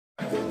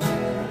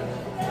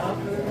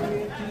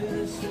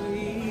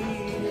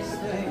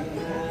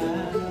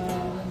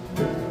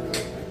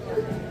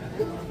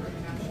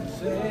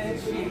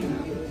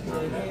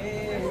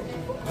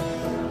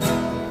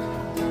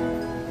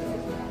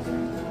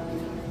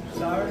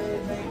started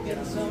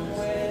making some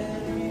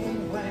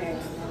wedding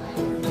plans.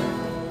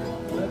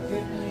 Looked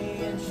at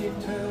me and she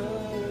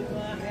took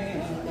my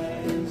hand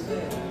and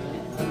said,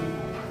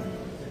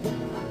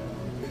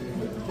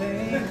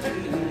 "Thank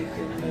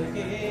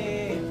you,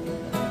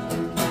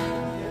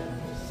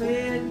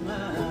 said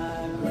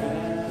my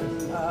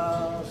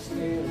grandpa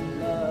still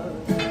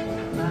loves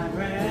my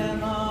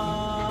grandma,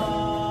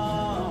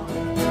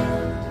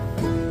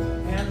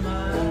 and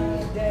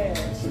my dad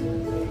still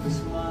makes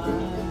my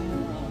mom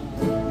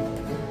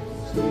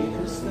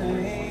sweetest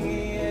thing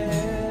he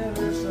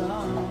ever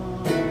saw.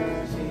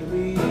 See,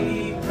 we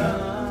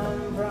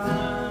come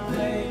from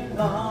a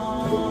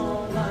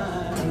long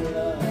line of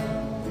love.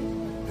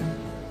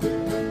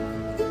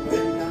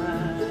 When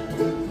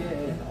times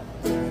get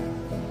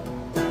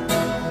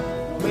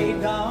hard, we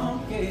don't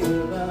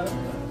give up.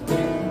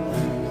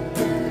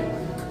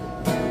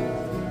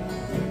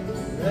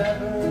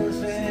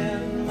 Rivers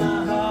in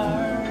my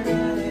heart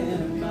and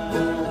in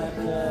my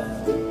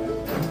blood.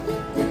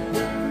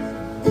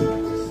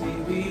 See,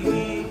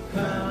 we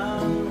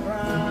come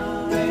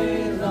from a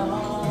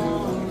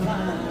long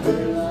line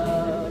of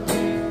love.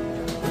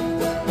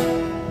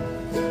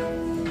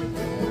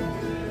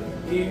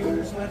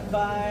 Years went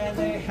by and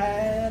they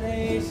had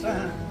a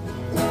son.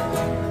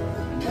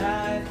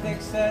 Now I think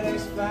that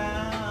he's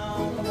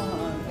found the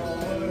one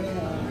for him.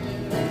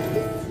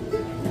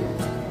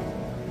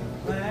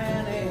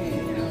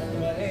 Planning a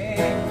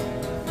wedding.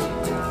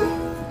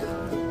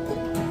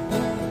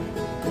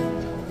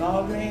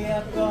 Called me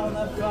up on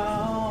the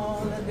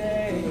phone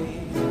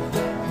today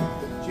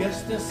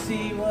just to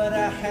see what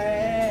I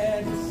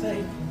had to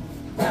say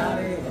about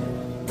it.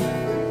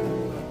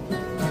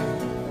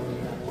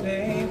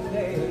 Think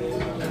they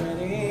were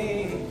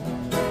ready.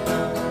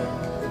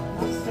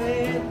 I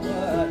said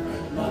what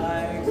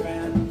my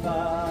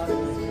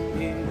grandfather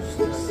used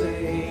to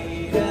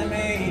say to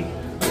me.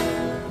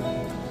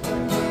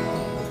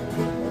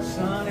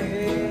 Son,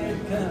 it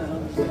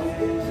comes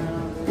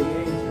down to the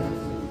ages.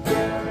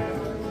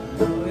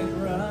 Though it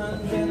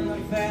runs in the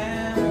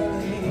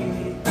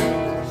family.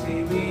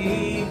 See,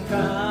 we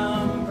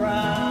come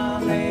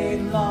from a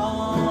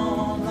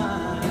long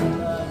line of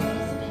love.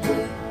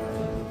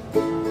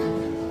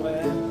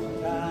 When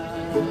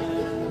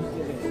times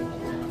get,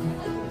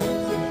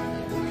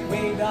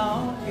 we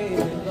don't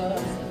give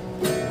up.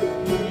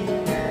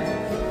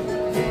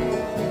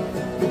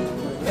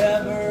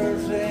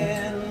 Whatever's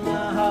in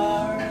my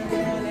heart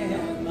and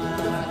in my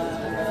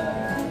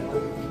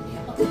life.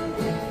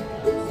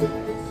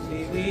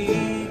 See, we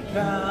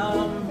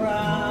come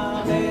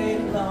from a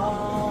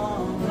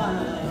long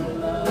line of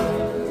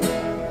love.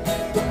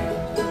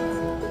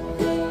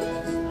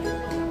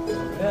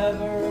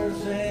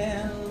 Whatever's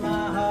in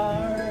my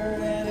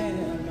heart and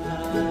in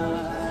my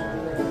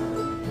life.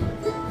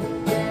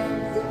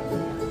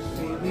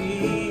 See, we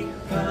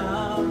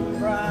come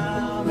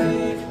from a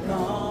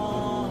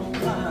long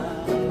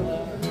line of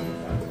love.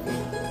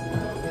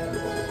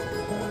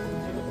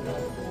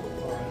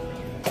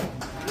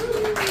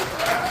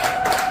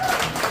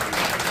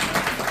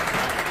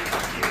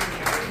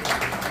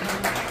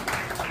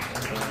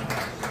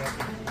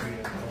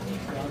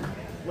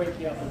 Wake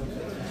you up a little bit.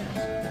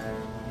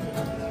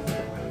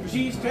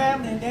 She's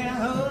traveling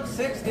down Road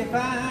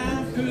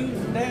 65,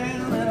 cruising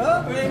down that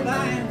old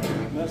grapevine.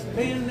 Must have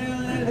been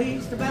doing at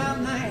least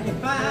about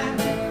 95.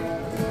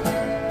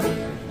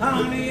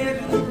 On the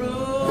edge of the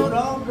road,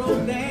 all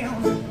broke down.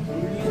 Who do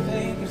you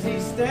think is he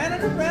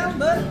standing around?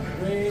 But the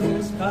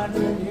greatest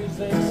country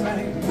music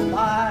sang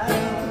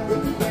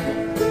live.